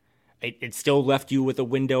Towns. It still left you with a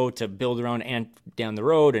window to build around Ant down the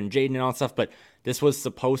road and Jaden and all that stuff. But this was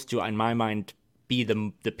supposed to, in my mind, be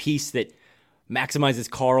the piece that maximizes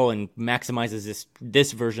Karl and maximizes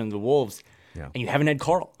this version of the Wolves. Yeah. And you haven't had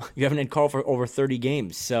Karl. You haven't had Karl for over 30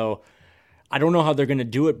 games. So I don't know how they're going to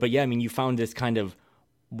do it. But yeah, I mean, you found this kind of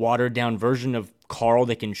watered down version of Karl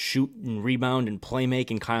that can shoot and rebound and play make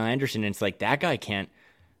and Kyle Anderson. And it's like that guy can't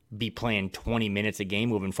be playing 20 minutes a game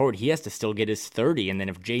moving forward. He has to still get his 30. And then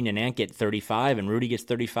if Jaden and Ant get 35 and Rudy gets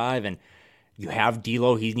 35 and you have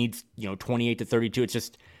D'Lo, he needs 28 to 32.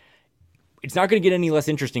 It's not going to get any less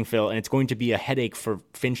interesting, Phil, and it's going to be a headache for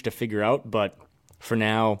Finch to figure out. But for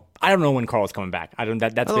now, I don't know when Carl's coming back.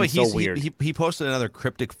 That's been so weird. He posted another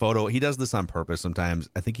cryptic photo. He does this on purpose sometimes.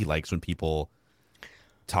 I think he likes when people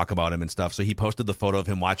talk about him and stuff. So he posted the photo of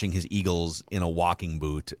him watching his Eagles in a walking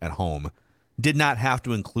boot at home. Did not have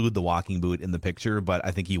to include the walking boot in the picture, but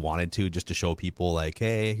I think he wanted to just to show people like,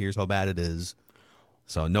 hey, here's how bad it is.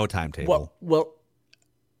 So no timetable. Well,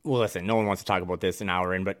 listen, no one wants to talk about this an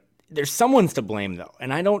hour in, but there's someone's to blame, though.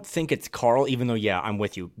 And I don't think it's Carl, even though, yeah, I'm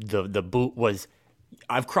with you. The boot was,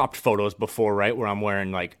 I've cropped photos before, right, where I'm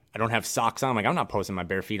wearing, like, I don't have socks on. I'm like, I'm not posting my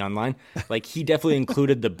bare feet online. Like, he definitely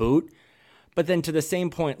included the boot. But then to the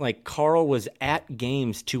same point, like, Carl was at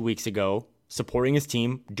games 2 weeks ago, supporting his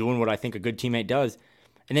team, doing what I think a good teammate does,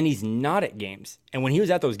 and then he's not at games. And when he was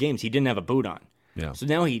at those games, he didn't have a boot on. Yeah. So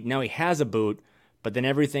now he has a boot, but then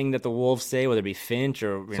everything that the Wolves say, whether it be Finch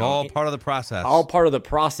or it's all part of the process. All part of the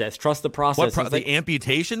process. Trust the process. The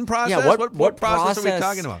amputation process? Yeah, what process are we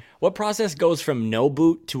talking about? What process goes from no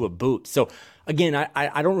boot to a boot? So again,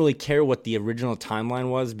 I don't really care what the original timeline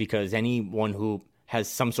was, because anyone who has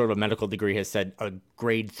some sort of a medical degree has said a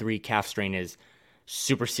grade 3 calf strain is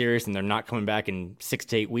super serious and they're not coming back in 6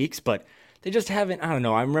 to 8 weeks, but they just haven't. I don't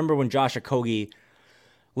know. I remember when Josh Okogie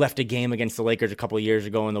left a game against the Lakers a couple of years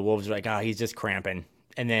ago and the Wolves were like, he's just cramping.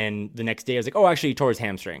 And then the next day I was like, actually he tore his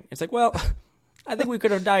hamstring. It's like, well, I think we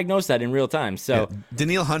could have diagnosed that in real time. So yeah.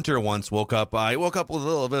 Daniil Hunter once woke up with a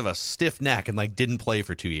little bit of a stiff neck and like didn't play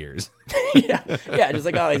for 2 years. yeah, just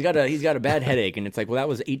like, he's got a bad headache, and it's like, well, that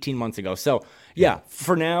was 18 months ago. So yeah,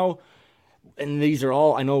 for now. And these are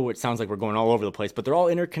all, I know it sounds like we're going all over the place, but they're all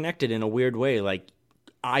interconnected in a weird way. Like,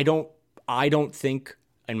 I don't think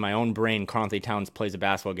in my own brain Carl Towns plays a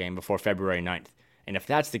basketball game before February 9th. And if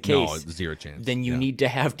that's the case, no, zero chance. Then you need to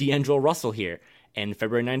have D'Angelo Russell here. And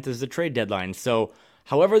February 9th is the trade deadline. So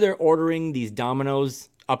however they're ordering these dominoes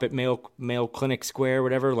up at Mayo Clinic Square,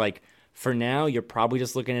 whatever, like, for now, you're probably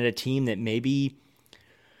just looking at a team that maybe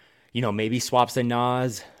swaps a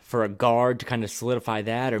Nas for a guard to kind of solidify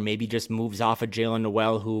that, or maybe just moves off of Jalen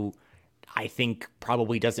Noel, who I think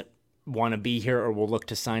probably doesn't want to be here or will look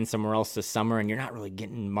to sign somewhere else this summer, and you're not really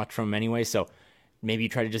getting much from him anyway. So maybe you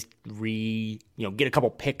try to just get a couple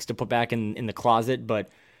picks to put back in the closet. But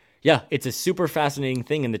yeah, it's a super fascinating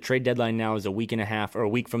thing, and the trade deadline now is a week and a half or a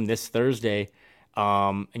week from this Thursday.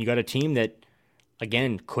 And you got a team that,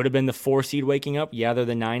 again, could have been the 4 seed waking up. Yeah, they're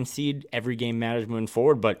the 9 seed. Every game matters moving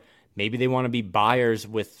forward, but maybe they want to be buyers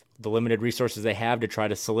with the limited resources they have to try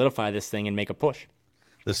to solidify this thing and make a push.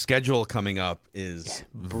 The schedule coming up is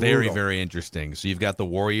very, very interesting. So you've got the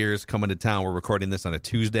Warriors coming to town. We're recording this on a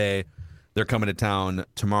Tuesday. They're coming to town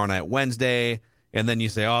tomorrow night, Wednesday. And then you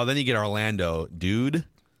say, then you get Orlando. Dude,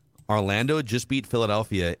 Orlando just beat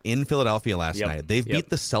Philadelphia in Philadelphia last night. They've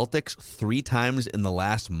beat the Celtics 3 times in the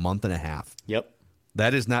last month and a half. Yep.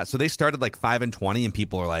 That is not – so they started like 5-20, and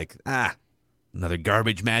people are like, another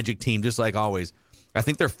garbage Magic team, just like always. I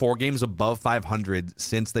think they're 4 games above 500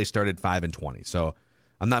 since they started 5-20. So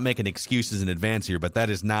I'm not making excuses in advance here, but that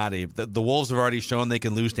is not the Wolves have already shown they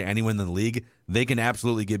can lose to anyone in the league. They can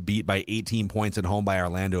absolutely get beat by 18 points at home by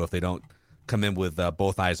Orlando if they don't come in with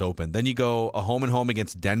both eyes open. Then you go a home and home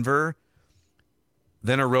against Denver,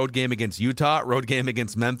 then a road game against Utah, road game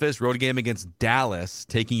against Memphis, road game against Dallas,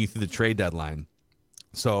 taking you through the trade deadline.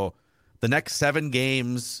 So the next 7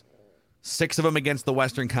 games, 6 of them against the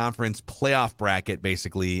Western Conference playoff bracket,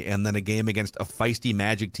 basically, and then a game against a feisty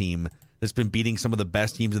Magic team that's been beating some of the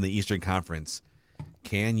best teams in the Eastern Conference.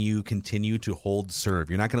 Can you continue to hold serve?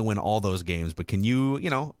 You're not going to win all those games, but can you,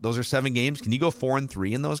 those are 7 games. Can you go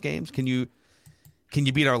 4-3 in those games? Can you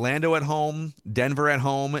beat Orlando at home, Denver at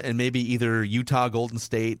home, and maybe either Utah, Golden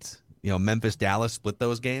State, Memphis, Dallas, split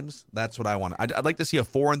those games? That's what I want. I'd like to see a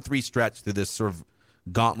 4-3 stretch through this sort of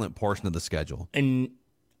gauntlet portion of the schedule. And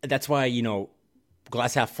that's why,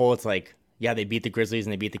 glass half full, it's like, yeah, they beat the Grizzlies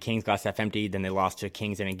and they beat the Kings, glass half empty. Then they lost to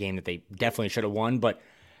Kings in a game that they definitely should have won. But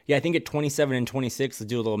yeah, I think at 27-26, let's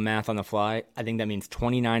do a little math on the fly. I think that means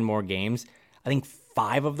 29 more games. I think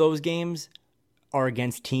 5 of those games are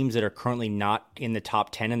against teams that are currently not in the top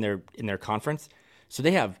 10 in their conference. So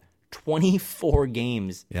they have 24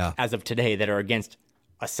 games as of today that are against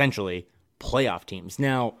essentially playoff teams.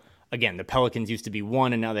 Now, again, the Pelicans used to be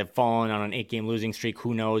 1, and now they've fallen on an 8-game losing streak.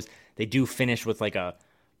 Who knows? They do finish with like a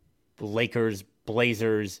Lakers,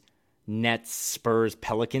 Blazers, Nets, Spurs,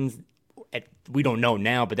 Pelicans. We don't know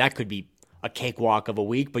now, but that could be a cakewalk of a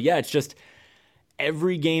week. But yeah, it's just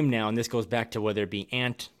every game now, and this goes back to whether it be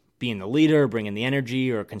Ant being the leader, bringing the energy,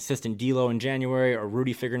 or a consistent D-Lo in January, or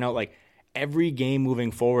Rudy figuring out, like, every game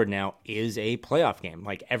moving forward now is a playoff game.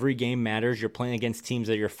 Like, every game matters. You're playing against teams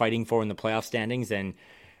that you're fighting for in the playoff standings, and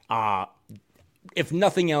if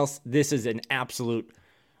nothing else, this is an absolute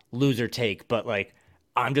loser take, but, like,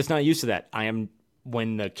 I'm just not used to that.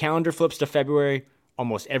 When the calendar flips to February,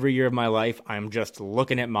 almost every year of my life, I'm just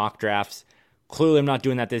looking at mock drafts. Clearly, I'm not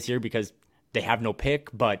doing that this year because they have no pick,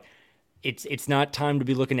 but it's not time to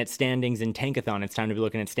be looking at standings in Tankathon. It's time to be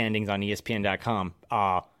looking at standings on ESPN.com.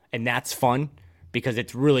 And that's fun because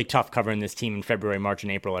it's really tough covering this team in February, March,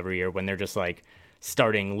 and April every year when they're just like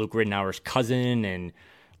starting Luke Ridenour's cousin and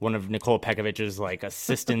one of Nikola Pekovic's like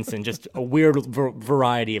assistants and just a weird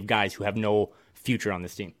variety of guys who have no future on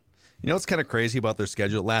this team. You know what's kind of crazy about their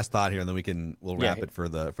schedule? Last thought here, and then we'll wrap it for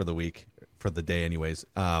the week, for the day, anyways.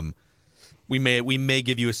 We may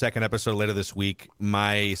give you a second episode later this week.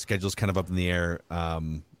 My schedule's kind of up in the air.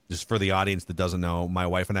 Just for the audience that doesn't know, my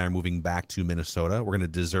wife and I are moving back to Minnesota. We're going to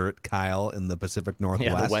desert Kyle in the Pacific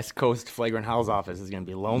Northwest. Yeah, the West Coast Flagrant Howls office is going to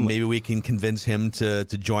be lonely. Maybe we can convince him to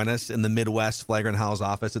join us in the Midwest Flagrant Howls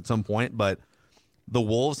office at some point. But the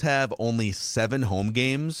Wolves have only 7 home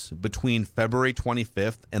games between February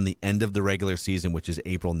 25th and the end of the regular season, which is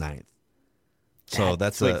April 9th. So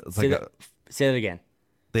say that again.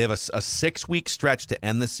 They have a 6-week stretch to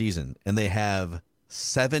end the season, and they have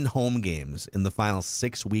 7 home games in the final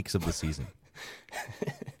 6 weeks of the season.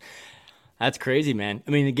 That's crazy, man.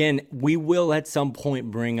 I mean, again, we will at some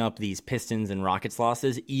point bring up these Pistons and Rockets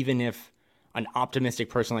losses, even if an optimistic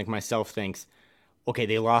person like myself thinks, okay,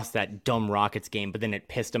 they lost that dumb Rockets game, but then it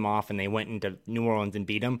pissed them off and they went into New Orleans and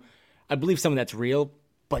beat them. I believe some of that's real,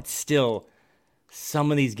 but still, some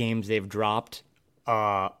of these games they've dropped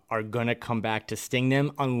are going to come back to sting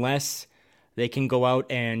them unless they can go out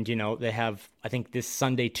and, they have, I think this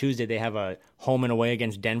Sunday, Tuesday, they have a home and away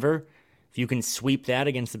against Denver. If you can sweep that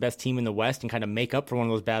against the best team in the West and kind of make up for one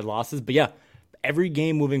of those bad losses. But yeah, every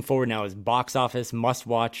game moving forward now is box office, must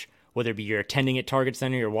watch, whether it be you're attending at Target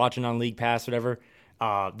Center, you're watching on League Pass, whatever.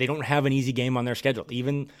 They don't have an easy game on their schedule.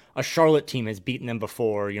 Even a Charlotte team has beaten them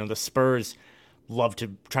before. The Spurs love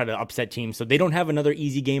to try to upset teams. So they don't have another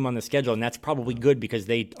easy game on the schedule, and that's probably good because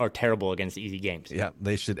they are terrible against easy games. Yeah,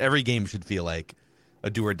 they should. Every game should feel like a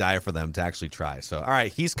do or die for them to actually try. So, all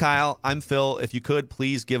right, he's Kyle. I'm Phil. If you could,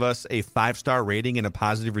 please give us a 5-star rating and a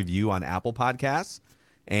positive review on Apple Podcasts.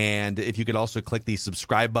 And if you could also click the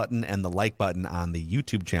subscribe button and the like button on the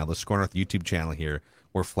YouTube channel, the Score North YouTube channel here,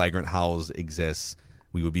 where Flagrant Howls exists.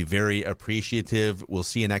 We would be very appreciative. We'll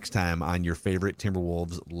see you next time on your favorite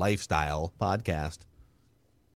Timberwolves lifestyle podcast.